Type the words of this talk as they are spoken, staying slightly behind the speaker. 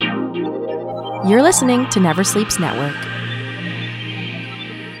You're listening to Never Sleeps Network.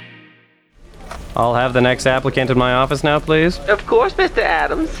 I'll have the next applicant in my office now, please. Of course, Mr.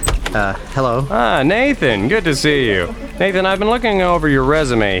 Adams. Hello. Nathan, good to see you. Nathan, I've been looking over your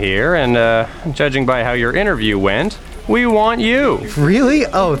resume here, and judging by how your interview went, we want you Really?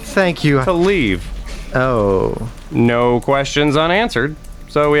 Oh, thank you. to leave. Oh. No questions unanswered,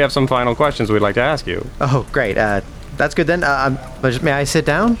 so we have some final questions we'd like to ask you. Oh, great. That's good then. May I sit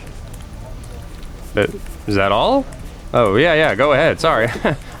down? Is that all? Oh, yeah, go ahead. Sorry.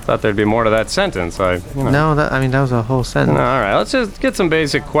 Thought there'd be more to that sentence. No, that was a whole sentence. All right, let's just get some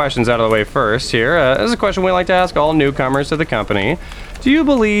basic questions out of the way first here. This is a question we like to ask all newcomers to the company. Do you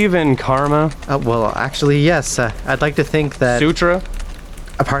believe in karma? Well, actually, yes. I'd like to think that... Sutra?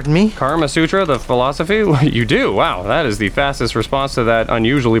 Pardon me? Karma Sutra, the philosophy? You do? Wow, that is the fastest response to that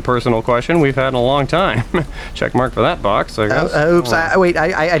unusually personal question we've had in a long time. Check mark for that box, I guess. Oops, wait,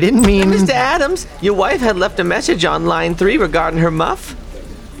 I didn't mean... Mr. Adams, your wife had left a message on line 3 regarding her muff.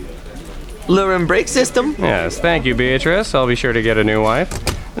 Lure and brake system. Yes, thank you, Beatrice. I'll be sure to get a new wife.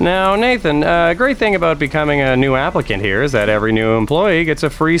 Now, Nathan, a great thing about becoming a new applicant here is that every new employee gets a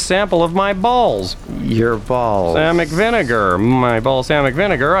free sample of my balls. Your balls. Balsamic vinegar. My balsamic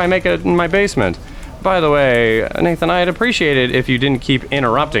vinegar, I make it in my basement. By the way, Nathan, I'd appreciate it if you didn't keep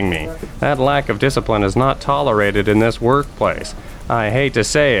interrupting me. That lack of discipline is not tolerated in this workplace. I hate to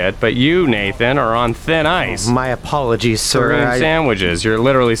say it, but you, Nathan, are on thin ice. My apologies, sir. Cream sandwiches. You're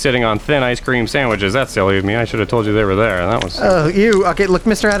literally sitting on thin ice cream sandwiches. That's silly of me. I should have told you they were there. That was... Oh, you. Okay, look,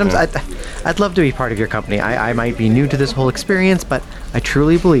 Mr. Adams, I'd love to be part of your company. I might be new to this whole experience, but I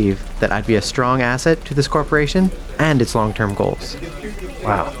truly believe that I'd be a strong asset to this corporation and its long-term goals.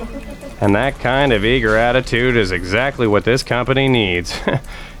 Wow. And that kind of eager attitude is exactly what this company needs.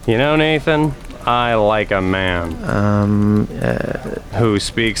 You know, Nathan, I like a man. Who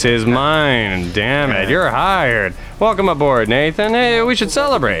speaks his mind. Damn it, you're hired. Welcome aboard, Nathan. Hey, we should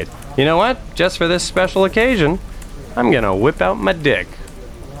celebrate. You know what? Just for this special occasion, I'm gonna whip out my dick.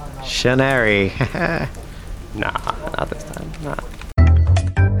 Shanary. Nah, not this time. Nah.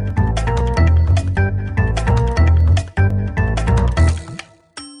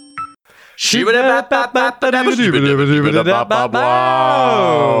 You got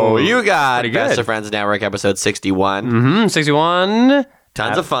Pretty Best good. of Friends Network episode 61. 61.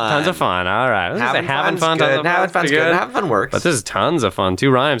 Tons of fun. Tons of fun. All right. I was gonna say Having fun. fun's Tons good. of Having fun's fun's pretty good. Having fun works. But this is tons of fun.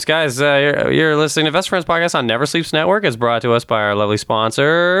 2 rhymes. Guys, you're listening to Best Friends Podcast on Never Sleeps Network. It's brought to us by our lovely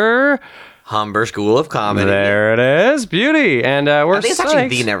sponsor, Humber School of Comedy. There it is. Beauty. And we're I think it's psyched. actually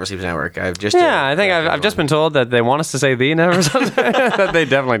the Never Sleeps Network. I think I've just been told that they want us to say the Never Sleeps. That they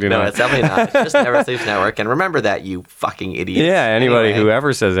definitely do No, not. it's definitely not. It's just Never Sleeps Network. And remember that, you fucking idiots. Yeah, anybody Anyway. who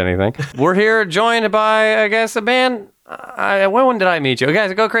ever says anything. We're here joined by, I guess, a band. When did I meet you?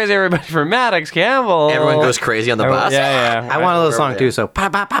 Guys, go crazy, everybody, for Maddox Campbell. Everyone goes crazy on the bus. Yeah. I want a little song too, so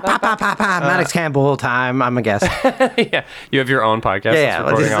Maddox Campbell time. I'm a guest. Yeah, you have your own podcast. Yeah,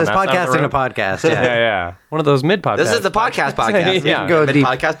 that's recording on it's that side of the podcasting a room? podcast. Yeah. Yeah. One of those mid podcasts. This is the podcast podcast. Yeah. Go deep.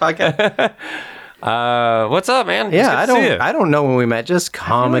 Podcast podcast. What's up, man? Yeah, It's good to see you. I don't know when we met. Just I feel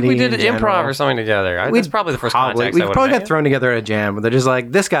comedy. like we did in improv general. or something together. That's probably the first context We I would've probably got made. thrown together at a jam. Where they're just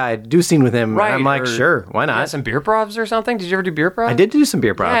like, this guy, do scene with him. Right, And I'm like, or- sure, why You not? had some beer provs or something? Did you ever do beer provs? I did do some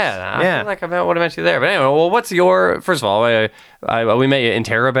beer props. Yeah, I feel like I would have met you there. But anyway, well, what's your... First of all, we met you in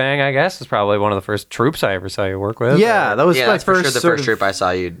Terabang, I guess. It's probably one of the first troops I ever saw you work with. Yeah, that was Yeah, my that's for first sure the sort first of- trip I saw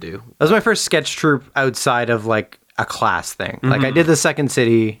you do. That was my first sketch troupe outside of like a class thing. Like I did the Second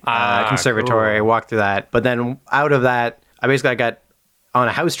City Conservatory. cool. I walked through that, but then out of that, I got on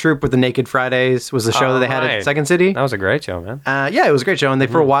a house troupe with the Naked Fridays. Was the show that they had right. at Second City. That was a great show, man. Yeah, it was a great show, and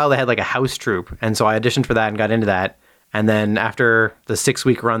for a while they had like a house troupe, and so I auditioned for that and got into that. And then after the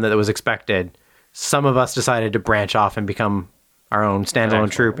 6-week run that was expected, some of us decided to branch off and become our own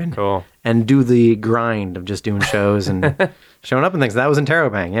standalone troupe and Cool. and do the grind of just doing shows and showing up and things. That was in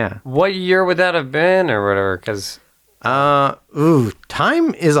Terabang, yeah. What year would that have been or whatever? Because...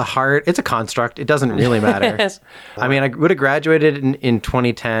 Time is it's a construct. It doesn't really matter. Yes. I mean, I would have graduated in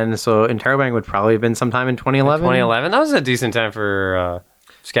 2010, so Interrobang would probably have been sometime in 2011. 2011? That was a decent time for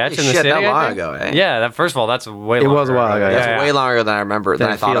sketch in the Shit, city. that I long think. ago, eh? Yeah, first of all, that's way It longer was a while ago, yeah. That's way longer than I remember than Than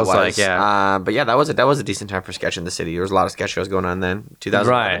I it thought it feels was. like, yeah. But yeah, that was a decent time for sketch in the city. There was a lot of sketch shows going on then.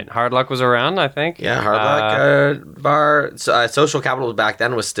 2011. Right. Hard Luck was around, I think. Yeah, Hard Luck Bar. Social Capital back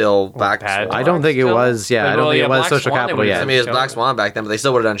then was still back. Bad. I don't think it was. Yeah, I don't think it was Black Social Swan, they Capital would've yet. I mean, it was Black Swan back then, but they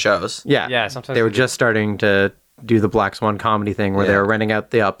still would have done shows. Yeah, Yeah, sometimes they were they just starting to do the Black Swan comedy thing where they were renting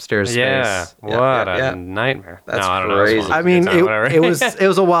out the upstairs Yeah. space. What yeah. a nightmare. That's I don't know. crazy. It's fun. I mean, Good time, whatever. it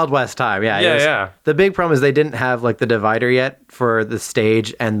was a Wild West time. Yeah. Yeah, it was- yeah. The big problem is they didn't have like the divider yet for the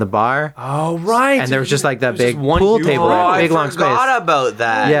stage and the bar. Oh, right. And there was just like that There's big just one pool huge table, room. big long space. Forgot about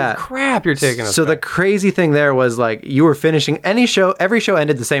that. Yeah. Crap, you're taking us So the back. crazy thing there was like you were finishing every show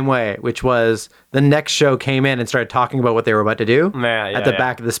ended the same way, which was the next show came in and started talking about what they were about to do Yeah, at the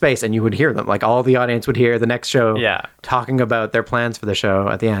back of the space, and you would hear them. Like all the audience would hear the next show talking about their plans for the show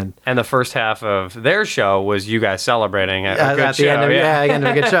at the end. And the first half of their show was you guys celebrating a good At show. the end of the end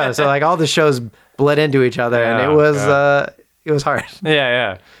of a good show. So like all the shows bled into each other, and it was hard.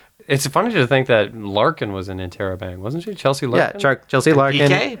 Yeah. It's funny to think that Larkin was in Interrobang, wasn't she? Chelsea Larkin? Yeah, Chelsea Larkin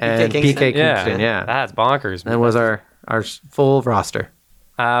PK? and PK PK Yeah. Kingston. Yeah, That's bonkers. that was our full roster.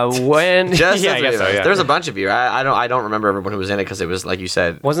 When Just yeah, I guess so, yeah. There was a bunch of you. I don't remember everyone who was in it because it was like you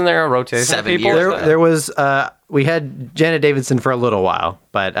said. Wasn't there a rotation 7 of people? years. There was we had Janet Davidson for a little while,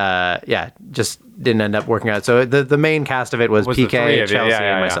 but just didn't end up working out. So the main cast of it was Was the three PK, of you. Chelsea, Yeah, and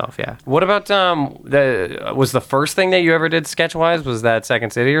yeah. myself. Yeah. What about was the first thing that you ever did sketch wise was that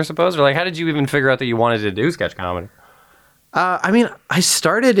Second City, you're supposed, or like how did you even figure out that you wanted to do sketch comedy? I mean, I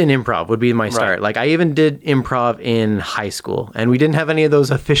started in improv would be my start. Right. Like I even did improv in high school, and we didn't have any of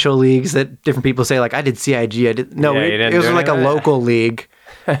those official leagues that different people say. Like I did CIG. I did no. Yeah, you didn't it was do like a any of that? local league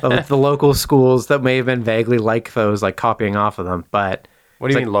with the local schools that may have been vaguely like those, like copying off of them. But What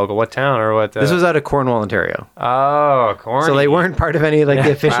do you mean local? What town or what? this was out of Cornwall, Ontario, oh, corny. so they weren't part of any like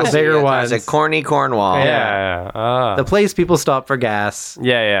the official bigger ones. It's a corny Cornwall. Yeah. The place people stop for gas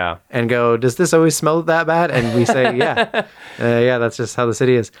Yeah. and go, "Does this always smell that bad?" And we say, "Yeah, yeah, that's just how the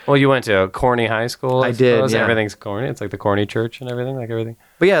city is." Well, you went to a corny high school. I did, suppose? yeah. Everything's corny. It's like the corny church and everything, like everything.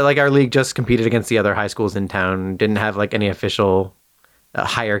 But yeah, like our league just competed against the other high schools in town. Didn't have like any official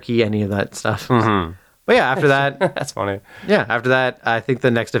hierarchy, any of that stuff. Mm-hmm. But yeah, after that, That's funny. I think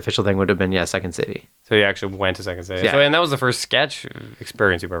the next official thing would have been Second City. So you actually went to Second City. Yeah. So, and that was the first sketch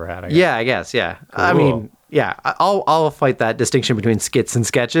experience you've ever had, I guess. Yeah, I guess. Yeah, I mean, yeah, I'll fight that distinction between skits and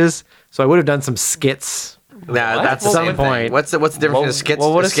sketches. So I would have done some skits. Now that's At the some same thing. point. What's the difference between a skit?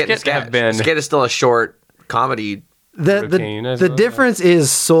 well, what a does skit and skit have sketch? been? Skit is still a short comedy. Routine, I The suppose, difference is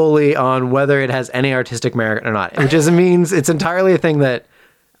solely on whether it has any artistic merit or not, which just means it's entirely a thing that.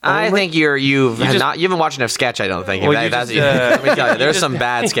 I think you just- haven't watched enough sketch. I don't think. Well, Let me you tell you, there's some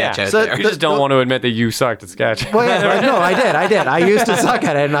bad sketch out So there. You just don't want to admit that you sucked at sketch. Well, yeah, no, I did. I used to suck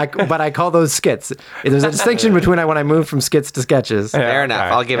at it, but I call those skits. There's a distinction between when I moved from skits to sketches. Fair enough. okay.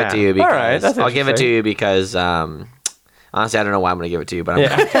 I'll give it to Yeah. you because All right, that's I'll give it to interesting. you because honestly, I don't know why I'm going to give it to you, but I'm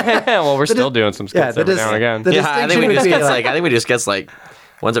Yeah. Well, we're still doing some skits the every dis- now and again. the- yeah, I think we distinction just would be gets like- I think we just gets like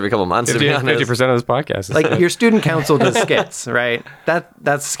once every couple months. To be honest. 50% of this podcast. Like your student council does skits, right?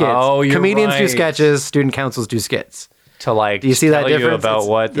 That's skits. Oh, you're Comedians do right. sketches. Student councils do skits. to like Do you see that tell you difference? about It's-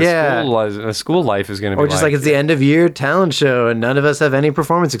 what the yeah. school life is going to be Or just like it's the end of year talent show, and none of us have any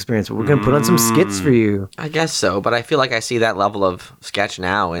performance experience, but we're gonna put on some skits for you. I guess so, but I feel like I see that level of sketch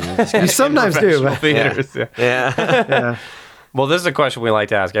now, and You sometimes do. but- theaters. Yeah. yeah. Well, this is a question we like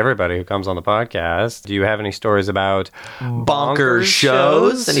to ask everybody who comes on the podcast. Do you have any stories about Bonkers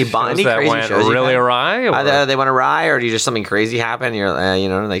shows? Any shows that crazy went shows you've really had? awry? Or, Either they went awry, or do you just something crazy happened? You're,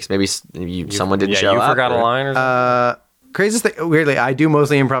 like maybe someone didn't show you up. forgot a or- line or something? Craziest thing, weirdly, I do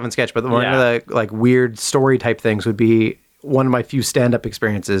mostly improv and sketch, but one Yeah. of the like weird story type things would be one of my few stand up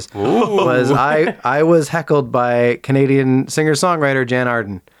experiences. Was I was heckled by Canadian singer songwriter Jan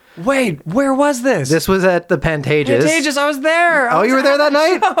Arden. Wait, where was this? This was at the Pantages. Pantages, I was there. Oh, you were there that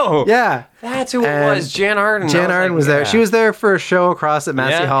night? Oh, Yeah. that's who it And was. Jan Arden. Jan Arden was there. She was there for a show across at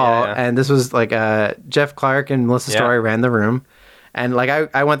Massey Yeah, Hall, yeah. and this was like Jeff Clark and Melissa Yeah. Story ran the room. And like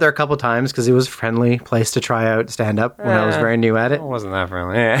I went there a couple times because it was a friendly place to try out stand up when I was very new at it. It wasn't that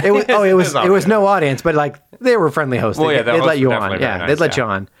friendly. Yeah. It was all it was right. no audience, but like they were friendly hosts. Well, yeah, the they'd hosts let you were on. definitely Yeah, very they'd nice, let yeah.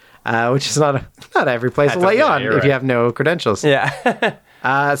 you on, which is not every place will let you yeah, on you're if right. you have no credentials.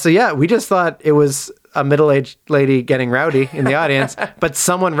 Yeah. So yeah, we just thought it was a middle-aged lady getting rowdy in the audience, but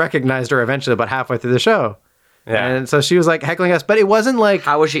someone recognized her eventually about halfway through the show. Yeah. And so she was like heckling us, but it wasn't like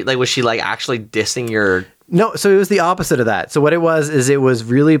How was she? Like, was she like actually dissing your? no. So it was the opposite of that. So what it was is it was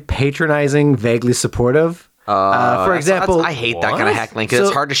really patronizing, vaguely supportive. For example, I hate that kind of What? heckling because So-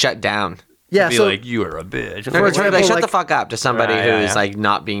 it's hard to shut down. yeah. Be So like, you are a bitch. For example, like, shut like- the fuck up to somebody Right, yeah, who's yeah. like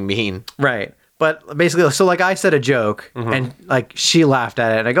not being mean. right. But basically, so like I said a joke, Mm-hmm. and like she laughed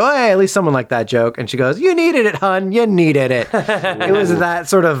at it, and I go, "Hey, at least someone liked that joke." And she goes, "You needed it, hun. You needed it." It was that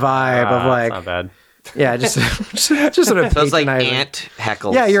sort of vibe of That's like, not bad. Yeah, just sort of So it's like patronizing. aunt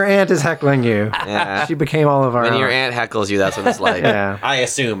heckles. Yeah, your aunt is heckling you. Yeah. She became all of our When own. your aunt heckles you, that's what it's like. Yeah. I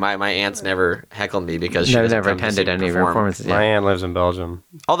assume my aunt's never heckled me because she No, doesn't never come to see attended me any of your perform. performances. My Yeah. aunt lives in Belgium.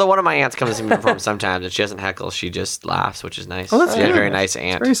 Although one of my aunts comes to see me perform sometimes, and she doesn't heckle. She just laughs, which is nice. Oh, that's She's a good. very nice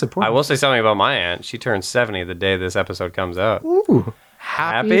aunt. Very supportive. I will say something about my aunt. She turns 70 the day this episode comes out. Ooh.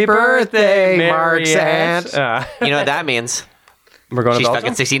 Happy birthday, Mary Mark's aunt. You know what that means? We're going She's to fucking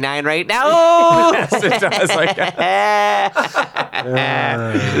Belgium. 69 right now. Yes, it does. Like,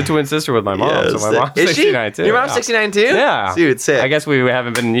 the twin sister with my mom, so my mom's Is she? 69 too. Your mom's Yeah. 69 too? Yeah. Dude, sick. I guess we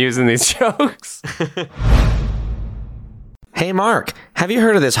haven't been using these jokes. Hey, Mark, have you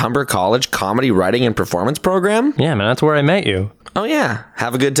heard of this Humber College comedy writing and performance program? Yeah, man, that's where I met you. Oh, yeah.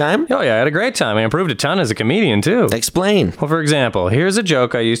 Have a good time? Oh, yeah, I had a great time. I improved a ton as a comedian, too. Explain. Well, for example, here's a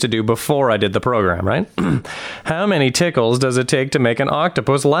joke I used to do before I did the program, right? How many tickles does it take to make an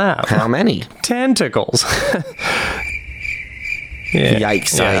octopus laugh? How many? 10 tickles. Yeah.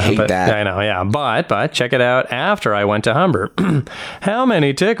 Yikes, I hate but- that. I know, yeah. But check it out after I went to Humber. How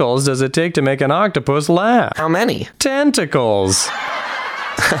many tickles does it take to make an octopus laugh? How many? Tentacles.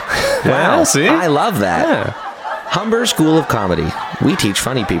 Wow. Well, see? I love that. Yeah. Humber School of Comedy. We teach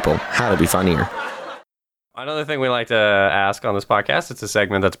funny people how to be funnier. Another thing we like to ask on this podcast, it's a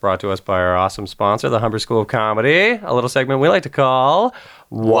segment that's brought to us by our awesome sponsor, the Humber School of Comedy. A little segment we like to call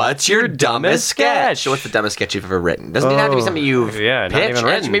What's your dumbest sketch? What's the dumbest sketch you've ever written? Doesn't even have to be something you've Yeah, not pitched. even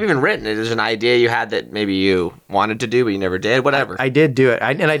Actually, written. maybe even written. There's an idea you had that maybe you wanted to do, but you never did. Whatever. I did do it.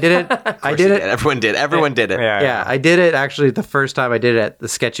 I did it. I did it. Everyone did. Everyone did it. Yeah, I did it actually the first time I did it at the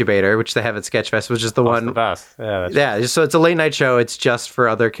Sketchubator, which they have at Sketchfest, which is the That's one. the best. Yeah, that's Yeah, so it's a late night show. It's just for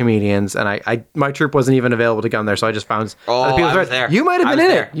other comedians, and I my troupe wasn't even available to come there, so I just found Oh, other people's I was work. there. You might have I been was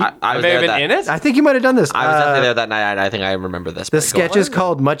in there. it. You- I was may there. have been in it? I think you might have done this. I was definitely there that night, and I think I remember this. The but go sketch on. is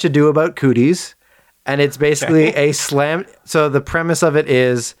called Much Ado About Cooties, and it's basically a slam. So the premise of it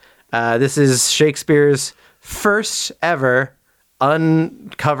is this is Shakespeare's first ever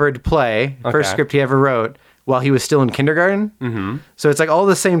uncovered play, first Okay. script he ever wrote while he was still in kindergarten. Mm-hmm. So it's like all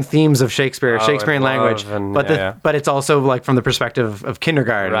the same themes of Shakespeare, Shakespearean and language, love and- but yeah. but it's also like from the perspective of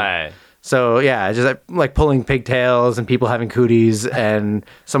kindergarten. right. So yeah, it's just like pulling pigtails and people having cooties, and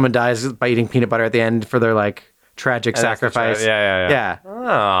someone dies by eating peanut butter at the end for their like tragic that's the sacrifice. yeah. Yeah.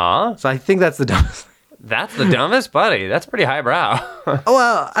 Aw, So I think that's the dumbest. that's the dumbest, buddy. That's pretty highbrow. Oh,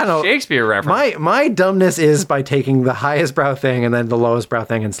 well, I don't know. Shakespeare reference. My dumbness is by taking the highest brow thing and then the lowest brow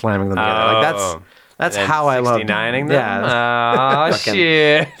thing and slamming them together. Like that's And how I love 69ing them? Yeah. Oh,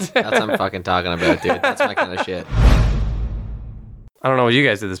 shit. That's what I'm fucking talking about, dude. That's my kind of shit. I don't know what you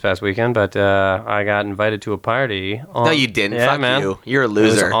guys did this past weekend, but I got invited to a party. No, you didn't. Yeah, Fuck man. you. You're a It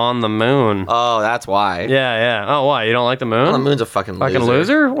was loser. on the moon. Oh, that's why. Yeah. Oh, why? You don't like the moon? Well, the moon's a fucking loser. Fucking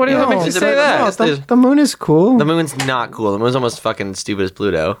loser? What do you No, makes you the say moon- that? no, the moon is cool. The moon's not cool. The moon's almost fucking stupid as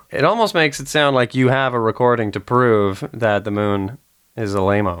Pluto. It almost makes it sound like you have a recording to prove that the moon is a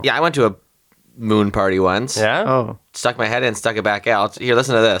lame-o. Yeah, I went to a moon party once. Yeah? Oh. Stuck my head in, stuck it back out. Here,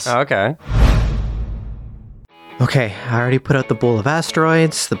 listen to this. Oh, okay. Okay, I already put out the bowl of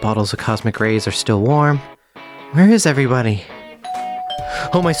asteroids. The bottles of cosmic rays are still warm. Where is everybody?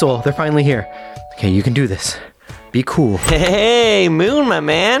 Oh, my soul, they're finally here. Okay, you can do this. Be cool. Hey, moon, my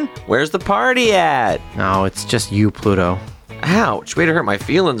man. Where's the party at? No, it's just you, Pluto. Ouch. Way to hurt my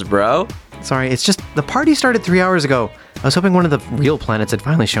feelings, bro. Sorry, it's just the party started 3 hours ago. I was hoping one of the real planets had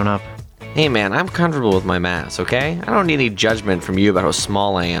finally shown up. Hey, man, I'm comfortable with my mass, okay? I don't need any judgment from you about how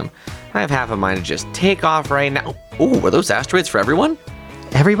small I am. I have half a mind to just take off right now. Ooh, are those asteroids for everyone?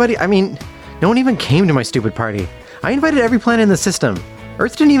 Everybody, I mean, no one even came to my stupid party. I invited every planet in the system.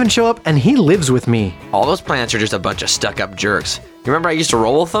 Earth didn't even show up, and he lives with me. All those planets are just a bunch of stuck-up jerks. You remember I used to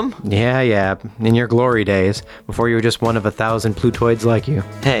roll with them? Yeah, in your glory days, before you were just one of 1,000 Plutoids like you.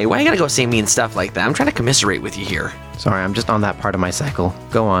 Hey, why you gotta go say mean stuff like that? I'm trying to commiserate with you here. Sorry, I'm just on that part of my cycle.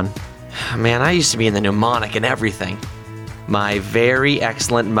 Go on. Man, I used to be in the mnemonic and everything. My very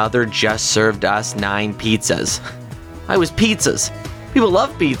excellent mother just served us 9 pizzas. I was pizzas. People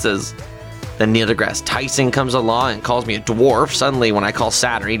love pizzas. Then Neil deGrasse Tyson comes along and calls me a dwarf. Suddenly, when I call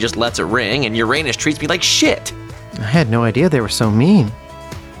Saturn, he just lets it ring, and Uranus treats me like shit. I had no idea they were so mean.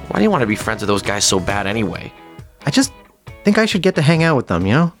 Why do you want to be friends with those guys so bad anyway? I just think I should get to hang out with them,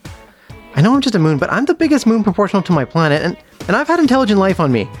 you know? I know I'm just a moon, but I'm the biggest moon proportional to my planet, and I've had intelligent life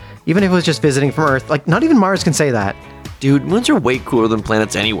on me. Even if it was just visiting from Earth. Like, not even Mars can say that. Dude, moons are way cooler than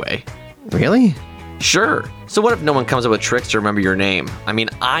planets anyway. Really? Sure. So what if no one comes up with tricks to remember your name? I mean,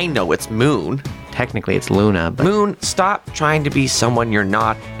 I know it's Moon. Technically, it's Luna, but... Moon, stop trying to be someone you're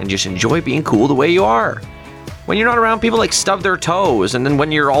not and just enjoy being cool the way you are. When you're not around, people like stub their toes, and then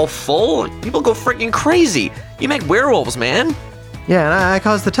when you're all full, people go freaking crazy. You make werewolves, man. Yeah, and I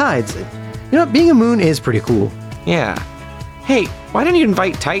cause the tides. You know, being a moon is pretty cool. Yeah. Hey, why didn't you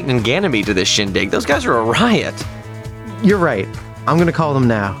invite Titan and Ganymede to this shindig? Those guys are a riot. You're right. I'm gonna call them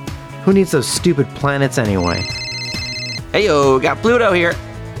now. Who needs those stupid planets anyway? Heyo, got Pluto here.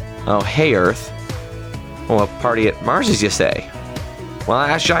 Oh, hey, Earth. Well, a party at Mars's, you say? Well,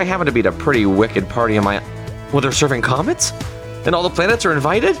 actually, I happen to be at a pretty wicked party on my... Well, they're serving comets? And all the planets are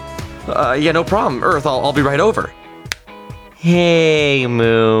invited? Yeah, no problem. Earth, I'll be right over. Hey,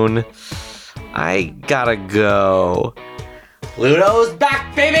 Moon. I gotta go. Pluto's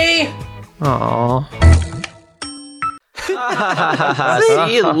back, baby! Aww.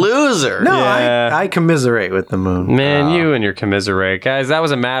 See, you loser. No, Yeah. I commiserate with the moon. Man, you and your commiserate. Guys, that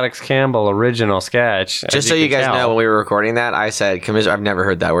was a Maddox Campbell original sketch. Just so you guys know, when we were recording that, I said commiserate. I've never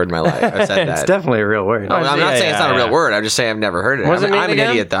heard that word in my life. I said that. It's definitely a real word. No, I'm not saying it's not a yeah. real word. I'm just saying I've never heard it. What does it mean I'm an again?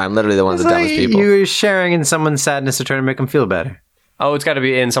 idiot, though. I'm literally the one of It's the dumbest like people. you're sharing in someone's sadness to try to make them feel better. Oh, it's got to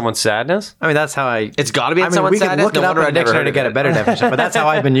be in someone's sadness? I mean, that's how I... It's got to be in I mean, someone's we could sadness. look No it up wonder in I've the never dictionary heard to get a of it. better definition, but that's how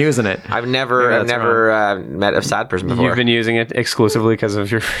I've been using it. I've never met a sad person before. You've been using it exclusively because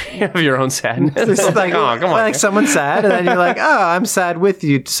of your own sadness. It's like, oh, come on. like someone's sad, and then you're like, oh, I'm sad with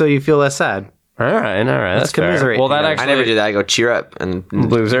you, so you feel less sad. All right. That's fair. commiserate Well, that together. actually... I never do that. I go cheer up and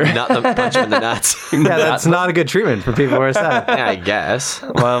Loser. punch them in the nuts. Yeah, that's not a good treatment for people who are sad. Yeah, I guess.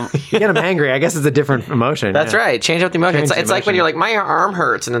 Well, You get them angry, I guess it's a different emotion. That's yeah. right. Change up the emotion. Change It's, the it's like when emotion. you're like, my arm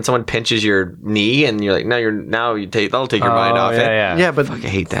hurts, and then someone pinches your knee, and you're like, that'll take your mind off it. yeah. Yeah, but I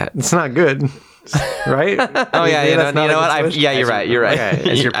hate that. it's not good, right? Oh yeah, you know what? You're right. You're right.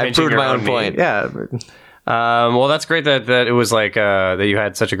 Okay. As you're I pinching proved your my own own knee. point. Yeah, Well, that's great that it was like that you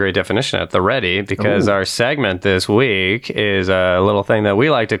had such a great definition at the ready, because our segment this week is a little thing that we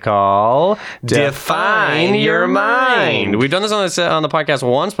like to call Define Your Mind. We've done this on the podcast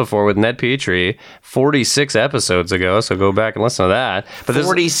once before with Ned Petrie, 46 episodes ago. So go back and listen to that. But this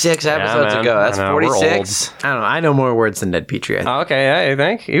 46 episodes man. ago. That's I know, we're 46. I don't know. I know more words than Ned Petrie. I think. Okay, I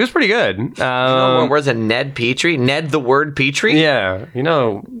think he was pretty good. No more words than Ned Petrie. Ned the word Petrie. Yeah,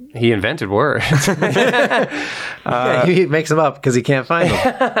 he invented words. Yeah, he makes them up because he can't find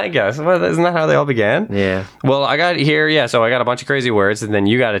them. I guess. Well, isn't that how they all began? Yeah. Well, I got here, so I got a bunch of crazy words, and then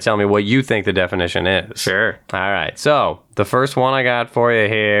you got to tell me what you think the definition is. Sure. All right. So, the first one I got for you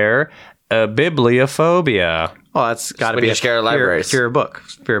here, a bibliophobia. Well, that's got to when be you're scared of libraries. Fear of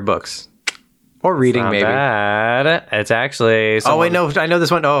books. Or reading, Not maybe. bad. It's actually... Oh, wait, no. I know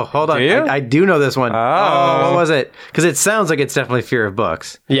this one. Oh, hold on. Do you? I do know this one. Oh. What was it? Because it sounds like it's definitely fear of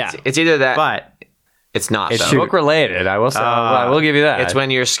books. Yeah. It's either that. But It's not. It's though. book related. I will say. I will give you that. It's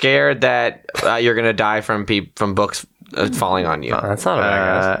when you're scared that you're gonna die from books falling on you, That's not a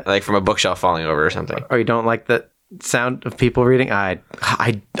bad guess. like from a bookshelf falling over or something. or you don't like the sound of people reading. I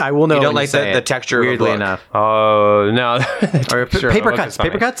will know. You don't when like say the it, texture of a weirdly book. enough. Oh, no. Or Sure, paper book cuts. is funny.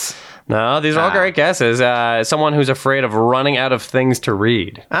 Paper cuts. No, these are all great guesses. Someone who's afraid of running out of things to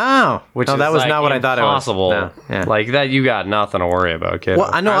read. Oh, Which no, is that was like not what I thought it was. impossible. No, yeah. Like that, you got nothing to worry about, kid. Well,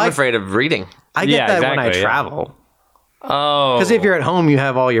 I know I'm I afraid of reading. I get Yeah, that when I exactly, yeah. travel. Oh, Because if you're at home, you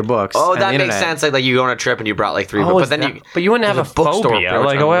have all your books. Oh, and that the makes internet. sense. Like you go on a trip and you brought like 3 Oh, books, is but then that- you. but you wouldn't have a There's a bookstore phobia. approach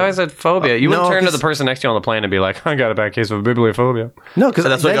Like, on why it. is it phobia? You wouldn't No, turn to the 'cause- person next to you on the plane and be like, "I got a bad case of bibliophobia." No, because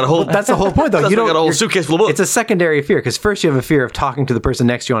that's why I got a whole- That's the whole point, though. That's You why I don't. got a whole you're- suitcase full of books. It's a secondary fear because first you have a fear of talking to the person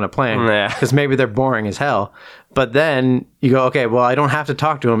next to you on a plane, Yeah. because maybe they're boring as hell. But then you go, okay, well, I don't have to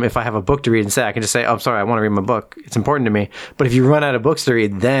talk to them if I have a book to read instead. I can just say, oh, I'm sorry, I want to read my book. It's important to me. But if you run out of books to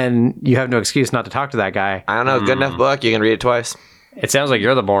read, then you have no excuse not to talk to that guy. I don't know. Good enough book. You can read it twice. It sounds like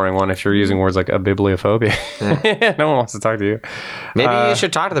you're the boring one if you're using words like a bibliophobia. No one wants to talk to you. Maybe you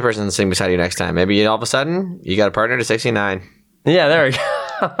should talk to the person sitting beside you next time. Maybe all of a sudden you got a partner to 69. Yeah, there we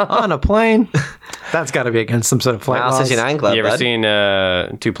go. On a plane? That's got to be against some sort of flight Wow, laws. 69 club. You ever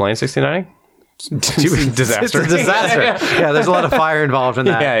bud. seen 2 Planes 69? Disaster. It's a disaster. Yeah, there's a lot of fire involved in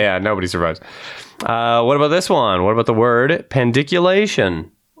that. Yeah, nobody survives. What about this one? What about the word pendiculation?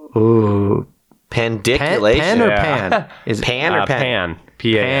 Ooh. Pendiculation? Pen or Yeah. pan? Is it Pan or pen? Pan.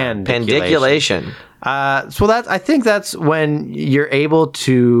 P-A-N. Pendiculation. So I think that's when you're able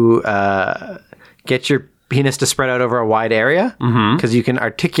to get your penis to spread out over a wide area, because you can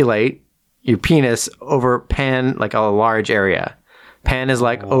articulate your penis over like a large area. Pan is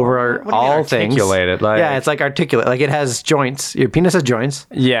like over do you mean all things. articulate it? Like- yeah, it's like articulate. Like it has joints. Your penis has joints,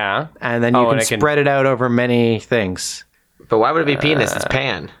 Yeah. and then you can spread it out over many things. But why would it be penis? It's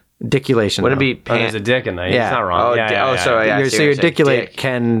pan. Diculation. Would it though. be Oh, pan? there's a dick in there. Yeah. It's not wrong. Oh, yeah, sorry. Yeah, I see So what your you're saying. diculate Dick.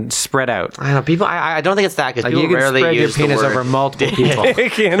 can spread out. I don't know. People, I don't think it's that because Like people you can rarely spread your use the penis word over multiple dick. people.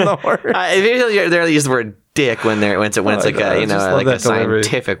 Dick in the word. They rarely use the word dick when it's like a just love like a that delivery.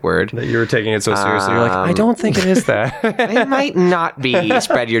 scientific word. That you were taking it so seriously. You're like, I don't think it is that. It might not be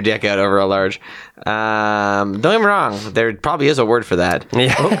spread your dick out over a large. Don't get me wrong. There probably is a word for that.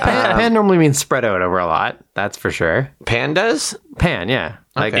 Yeah. Pan normally means spread out over a lot. That's for sure. Pandas? Pan, yeah.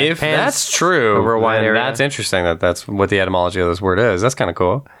 Like If pans that's true, over a wide then area. that's interesting that that's what the etymology of this word is. That's kind of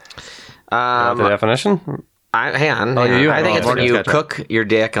cool. The definition? Hang on. Oh, you I have think it. it's when Okay, you gotcha. cook your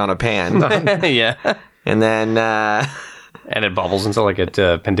dick on a pan. Yeah. And then And it bubbles until like it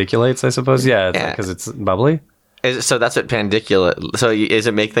pendiculates, I suppose. Yeah, Yeah. because it's bubbly. so that's what pandiculate. So is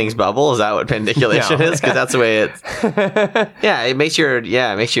it make things bubble? Is that what pandiculation No. is? Because that's the way it's. Yeah, it makes your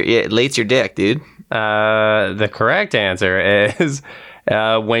it lates your dick, dude. The correct answer is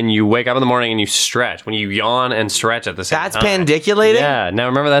when you wake up in the morning and you stretch, when you yawn and stretch at the same That's time. pandiculating. Yeah. Now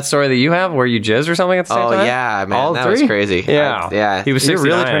remember that story that you have where you jizz or something at the same Oh time? yeah, man, All that was three? crazy. Yeah. Yeah. He was You're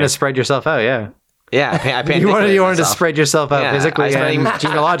 69. really trying to spread yourself out, yeah. Yeah, I You wanted to myself. spread yourself out Yeah, physically I was and spreading-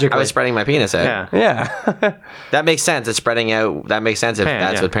 genealogically. I was spreading my penis out. yeah. Yeah. That makes sense. It's spreading out. That makes sense if Pan,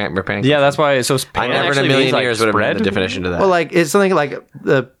 that's yeah. what pan. Yeah, that's why. So I pan never in a actually million means, like, years would have known the spread? definition to that. Well, like it's something like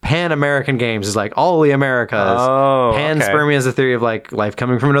the Pan American Games is like all the Americas. Oh, okay. Panspermia is the theory of like life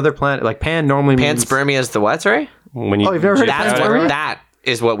coming from another planet. Like pan normally means Panspermia is the what? Sorry, When you Oh, you've never heard of jizz that's out panspermia? what, that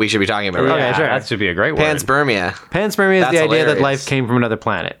is what we should be talking about. Right? Yeah, Okay, sure. that should be a great word. Panspermia. Panspermia is That's the idea that hilarious. life came from another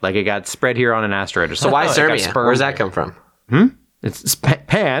planet. Like it got spread here on an asteroid or So something. why it got spermia? spermed. Where's that come from? It's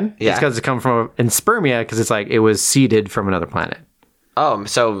pan. Yeah. It's because it come from and spermia because it's like it was seeded from another planet. Oh,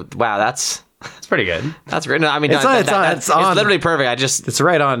 so wow, that's pretty good. great. No, I mean, It's no, on- that- it's that- on- that's- it's on. literally perfect. I just It's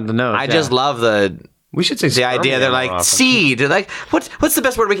right on the nose. just love the We should say the idea. They're like seed. Like what's the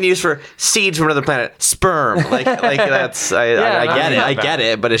best word we can use for seeds from another planet? Sperm. Like that's I get it. I get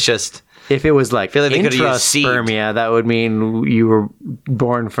it. But it's just If it was like feel like they could've used seed. intraspermia, that would mean you were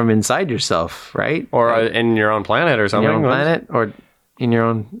born from inside yourself, right? or in your own planet or in something. your own planet or in your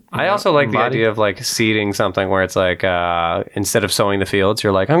own. I also like the body? idea of like seeding something where it's like instead of sowing the fields,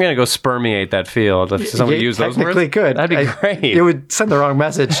 you're like, I'm gonna go spermiate that field. If somebody You use those words, technically could. That'd be great. It would send the wrong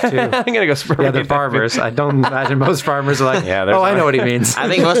message to I'm gonna go spermiate the other that farmers. I don't imagine most farmers are like, Yeah, they're oh, I fine. know what he means. I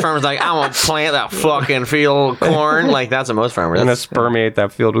think most farmers are like I won't plant that fucking field corn. Like that's what most farmers. I'm gonna That's, spermiate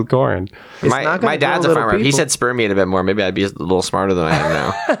that field with corn. my not gonna my dad's grow a little farmer. He people. said spermiate a bit more. Maybe I'd be a little smarter than I am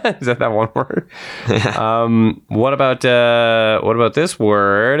now. Is that one word? What about this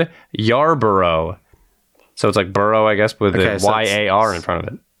word? Yarborough. So it's like burrow, I guess, with Okay, the so Y-A-R in front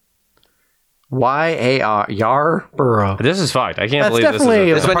of it. Y-A-R, Yarborough. This is fucked. I can't That's believe this is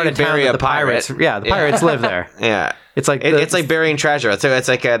definitely a a It's when part you of town bury that a the pirate. pirates. Yeah, the pirates live there. Yeah. It's like It's like burying treasure. So it's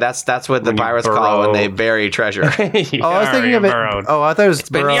like that's what the When you pirates call when burrow. they bury treasure. Oh, I was thinking of it. Burrowed. Oh, I thought it was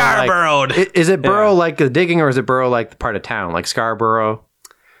been burrow. yarburrowed. Is it burrow like the digging, or is it burrow like the part of town, like Scarborough,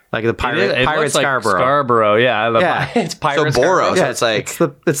 like the pirate It pirate looks like Scarborough? Scarborough, yeah. Yeah. It's So pirate Boros. Yeah, it's like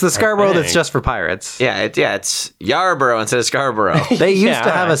it's the Scarborough that's dang. just for pirates. yeah, it's Yarborough instead of Scarborough. They used Yeah, to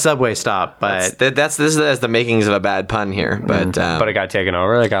have alright. a subway stop, but This is the makings of a bad pun here, but But it got taken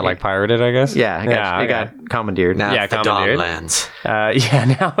over. It got like pirated, I guess. yeah, it okay. got commandeered. now yeah, it's the commandeered. Dawnlands. Yeah,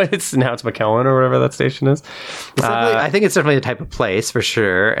 now it's McKellen or whatever that station is. It's definitely- I think it's definitely a type of place for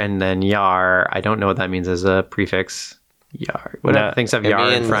sure. And then yar, I don't know what that means as a prefix. Yar. What No, other things have it yar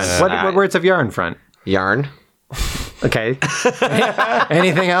in means, front? uh, What words have yar in front? Yarn. Okay.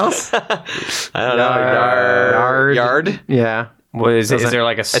 Anything else? I don't know. Yard. Yeah. What is there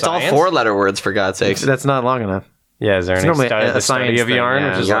like a It's all science? 4-letter words for God's sakes. That's not long enough. Yeah, is there any normally study, a the study science of thing, yarn, yeah.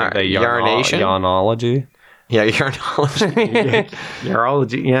 which is like the Yarnation? yarnology? Yeah, yarnology.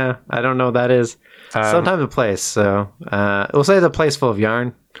 Yarology. Yeah. I don't know what that is. Some type of place. So we'll say the place full of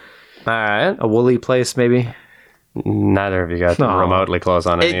yarn. All right. A woolly place, maybe. Neither of you got No. remotely close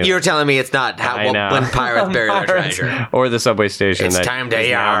on any of You're telling me it's not how I know. when pirates bury their treasure. or the subway station. It's that time to is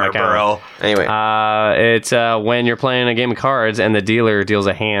now McKellen. Yarborough. Anyway, It's when you're playing a game of cards and the dealer deals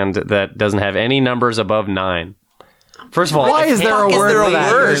a hand that doesn't have any numbers above 9. First of all, Why is there a fuck is word there for a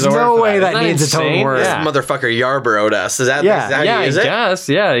that? word? There's There's a no word for way that. that Isn't that needs its own insane? word. Yeah. motherfucker Yarborowed us. Is that Yeah, is that how yeah, you I use it? guess.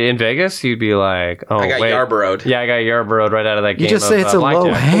 Yeah, in Vegas, you'd be like, "Oh, I got wait. Yarborowed. Yeah, I got Yarborowed right out of that game. You just say of, it's a low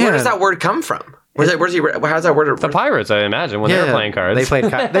blackjack. hand. Where does that word come from? How's that word? The pirates, I imagine, when they were playing cards. They played.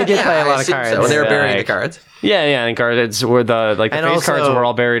 They did play a lot of assume cards. so. When they were burying the Like- cards. Yeah, and cards were the And face also- cards were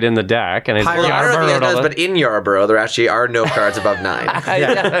all buried in the deck, and it's Pirate- I don't know if Yarborowed it does, all but in Yarborough, there actually are no cards above 9.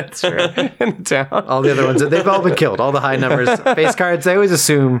 yeah, that's true. In the town. All the other ones, they've all been killed. All the high numbers face cards. They always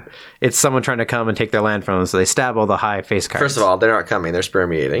assume it's someone trying to come and take their land from them, so they stab all the high face cards. First of all, they're not coming; they're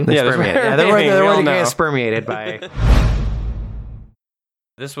spermiating. Yeah, they're Spermiated. Yeah, they're spermiating, we all already know. getting spermiated by.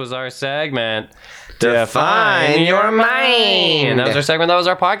 This was our segment. Define your mind. That was our segment. That was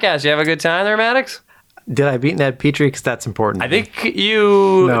our podcast. You have a good time there, Maddox? Did I beat Ned Petrie? Because that's important. I think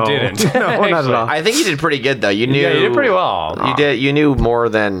you No. didn't. No, not at actually. all. I think you did pretty good though. You knew. Yeah, you did pretty well. You did. You knew more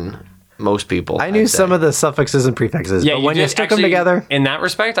than most people. I knew some of the suffixes and prefixes, but when you did stick them actually- together, In that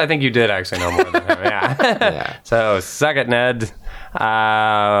respect, I think you did actually know more than him. Yeah. Yeah. So, suck it, Ned. We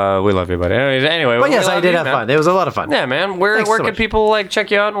love you, buddy. Anyway, but we yes, I love did you, have man. fun. It was a lot of fun. Yeah, man. Where Thanks so can much. people like check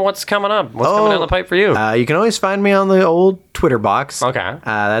you out and what's coming up? What's coming down the pipe for you? You can always find me on the old Twitter box. Okay.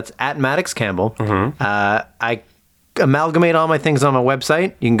 That's at Maddox Campbell. I amalgamate all my things on my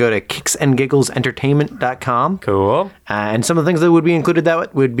website. You can go to kicksandgigglesentertainment.com. Cool. And some of the things that would be included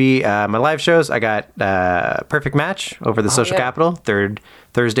that would be my live shows. I got Perfect Match over the Social yeah. Capital, third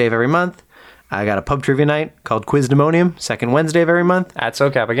Thursday of every month. I got a pub trivia night called Quizdemonium, second Wednesday of every month. At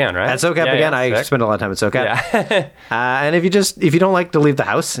SoCap again, right? At SoCap Yeah, again. yeah, I sick. spend a lot of time at SoCap. Yeah. And if you don't like to leave the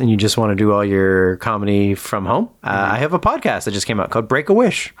house and you just want to do all your comedy from home, I have a podcast that just came out called Break a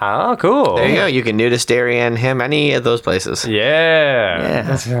Wish. Oh, cool. There you go. You can Nudistarian him any of those places. Yeah.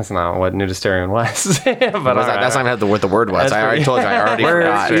 That's not what Nudistarian was. But That's not even what the word was. That's I already pretty- told you. I already We're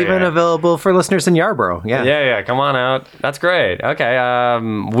forgot. even available for listeners in Yarborough. Yeah. Yeah, come on out. That's great. Okay,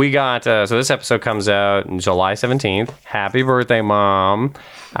 we got, so this episode comes out July 17th. Happy birthday, Mom.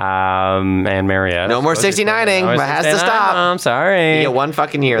 And Mariette. No more 69ing. No more That has to 69, stop. Mom, sorry. You get one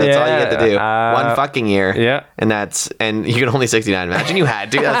fucking year. That's all you get to do. Yeah, One fucking year. yeah. And you can only 69. Imagine you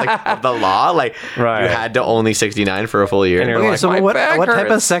had to. That's like the law. Like Right. you had to only 69 for a full year. And you're Okay, like, so my what back type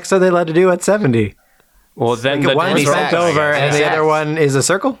of hurts. sex are they allowed to do at 70? Well, then Like the one any is doors sex. bent open, I over guess. and the Sex. other one is a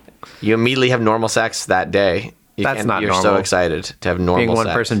circle? You immediately have normal sex that day. That's not You're so normal. excited to have normal Being one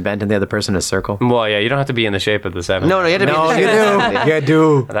sex. person bent and the other person a circle. Well, yeah, you don't have to be in the shape of the 7. No, you had to be. No, you do. You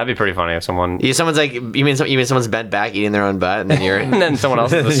do. That'd be pretty funny if someone... Someone's like, you mean someone's bent back eating their own butt, and then you're. And then someone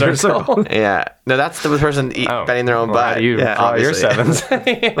else in the You're circle. Yeah, no, that's the person Oh. bending their own Well, butt. how do you Yeah, draw your obviously. 7s?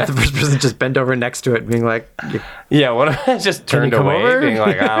 The first person just bent over next to it, being like, Yeah, what if I just turned come away, over? being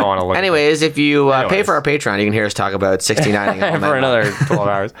like, I don't want to look Anyways, if you pay Anyways. for our Patreon, you can hear us talk about 69 for another 12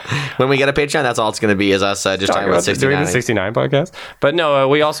 hours. When we get a Patreon, that's all it's going to be is us just talking about doing 69. the 69 podcast. But no,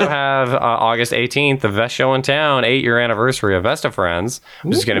 we also have August 18th, the Vest Show in town, 8-year anniversary of Vesta Friends,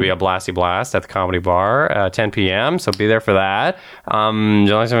 which is going to be a blasty blast at the Comedy Bar, 10 p.m. So be there for that.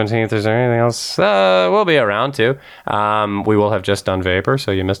 July 17th, is there anything else? We'll be around too. We will have just done Vapor,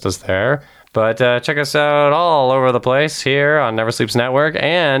 so you missed us there. But check us out all over the place here on Never Sleeps Network.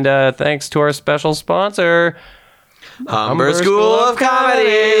 And thanks to our special sponsor, Humber School of Comedy.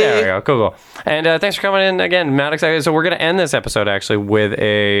 There we go. Cool. And thanks for coming in again, Maddox. So we're going to end this episode actually with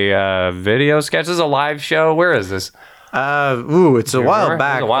a video sketch. This is a live show. Where is this? it's a you while remember?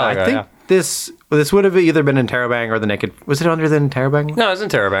 back. It was a while ago, I think yeah. this would have either been in Terabang or the Naked. Was it under the Terabang? No, it's in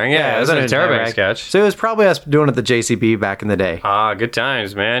Terabang. Yeah, it was in a Terabang sketch. So it was probably us doing it at the JCB back in the day. Ah, good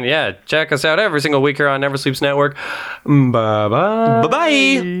times, man. Yeah, check us out every single week here on Never Sleeps Network. Bye-bye.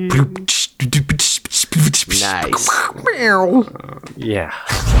 Bye-bye. Nice. Yeah.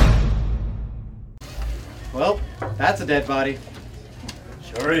 Well, that's a dead body.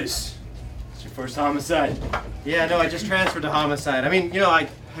 Sure is. It's your first homicide. Yeah, no, I just transferred to homicide. I mean, I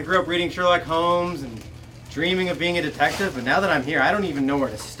grew up reading Sherlock Holmes and dreaming of being a detective, but now that I'm here, I don't even know where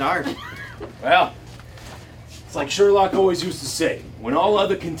to start. Well, it's like Sherlock always used to say, when all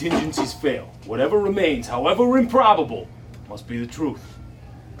other contingencies fail, whatever remains, however improbable, must be the truth.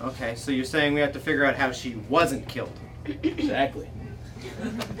 Okay, so you're saying we have to figure out how she wasn't killed. Exactly.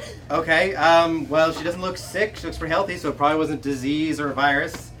 Okay, well, she doesn't look sick. She looks pretty healthy, so it probably wasn't disease or a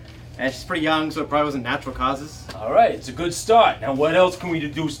virus. And she's pretty young, so it probably wasn't natural causes. All right, it's a good start. Now, what else can we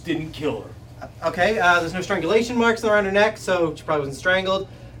deduce didn't kill her? Okay, there's no strangulation marks around her neck, so she probably wasn't strangled.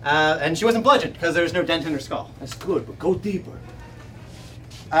 And she wasn't bludgeoned, because there's no dent in her skull. That's good, but go deeper.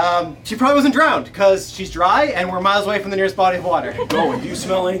 She probably wasn't drowned, because she's dry, and we're miles away from the nearest body of water. Go, and do you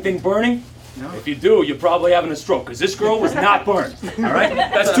smell anything burning? No. If you do, you're probably having a stroke, because this girl was not burned. All right?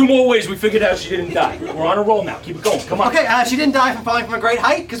 That's 2 more ways we figured out she didn't die. We're on a roll now. Keep it going. Come on. Okay, she didn't die from falling from a great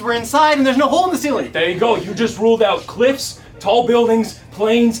height, because we're inside, and there's no hole in the ceiling. There you go. You just ruled out cliffs, tall buildings,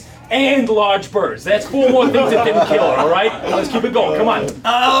 planes, and large birds. That's 4 more things that didn't kill her, all right? Let's keep it going. Come on.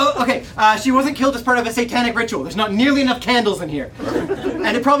 Okay, she wasn't killed as part of a satanic ritual. There's not nearly enough candles in here.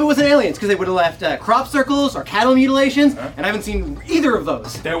 And it probably wasn't aliens, because they would have left crop circles or cattle mutilations, and I haven't seen either of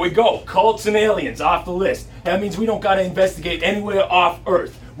those. There we go. Cults and aliens off the list. That means we don't gotta investigate anywhere off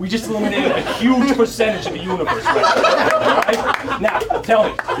Earth. We just eliminated a huge percentage of the universe right now. All right? Now, tell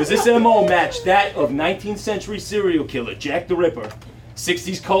me, does this MO match that of 19th century serial killer Jack the Ripper,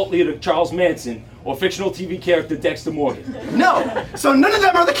 60s cult leader Charles Manson, or fictional TV character Dexter Morgan? No! So none of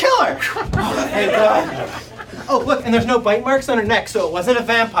them are the killer! Oh, thank God. Oh, look, and there's no bite marks on her neck, so it wasn't a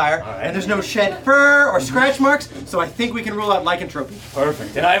vampire. And there's no shed fur or scratch marks, so I think we can rule out lycanthropy.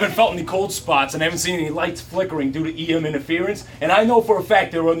 Perfect. And I haven't felt any cold spots, and I haven't seen any lights flickering due to EM interference. And I know for a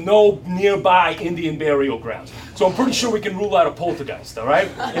fact there are no nearby Indian burial grounds. So I'm pretty sure we can rule out a poltergeist, all right?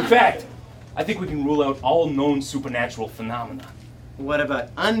 In fact, I think we can rule out all known supernatural phenomena. What about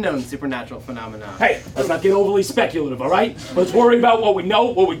unknown supernatural phenomena? Hey, let's not get overly speculative, all right? Let's worry about what we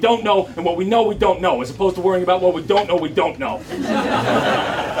know, what we don't know, and what we know we don't know, as opposed to worrying about what we don't know we don't know.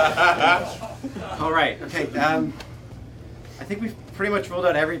 All right, okay, I think we've pretty much ruled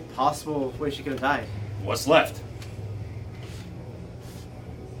out every possible way she could have died. What's left?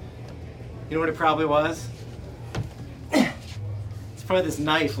 You know what it probably was? It's probably this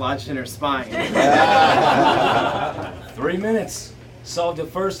knife lodged in her spine. 3 minutes. Solved your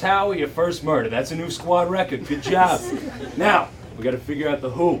first Howie, your first murder. That's a new squad record. Good job. Now, we gotta figure out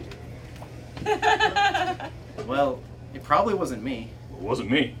the who. Well, it probably wasn't me. It wasn't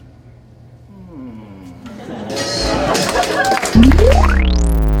me.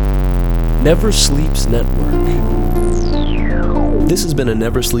 Never Sleeps Network. This has been a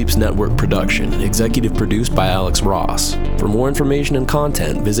Never Sleeps Network production, executive produced by Alex Ross. For more information and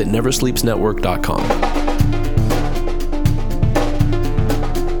content, visit neversleepsnetwork.com.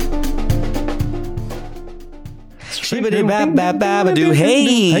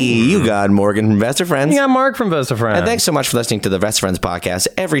 Hey, you got Morgan from Vesta Friends. You got Mark from Vesta Friends. And thanks so much for listening to the Vesta Friends podcast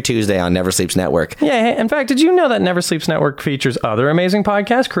every Tuesday on Never Sleeps Network. Yeah, hey, in fact, did you know that Never Sleeps Network features other amazing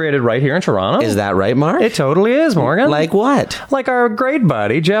podcasts created right here in Toronto? Is that right, Mark? It totally is, Morgan. Like what? Like our great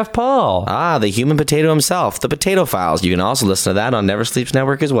buddy, Jeff Paul. Ah, the human potato himself, the Potato Files. You can also listen to that on Never Sleeps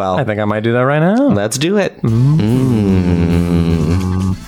Network as well. I think I might do that right now. Let's do it. Mm.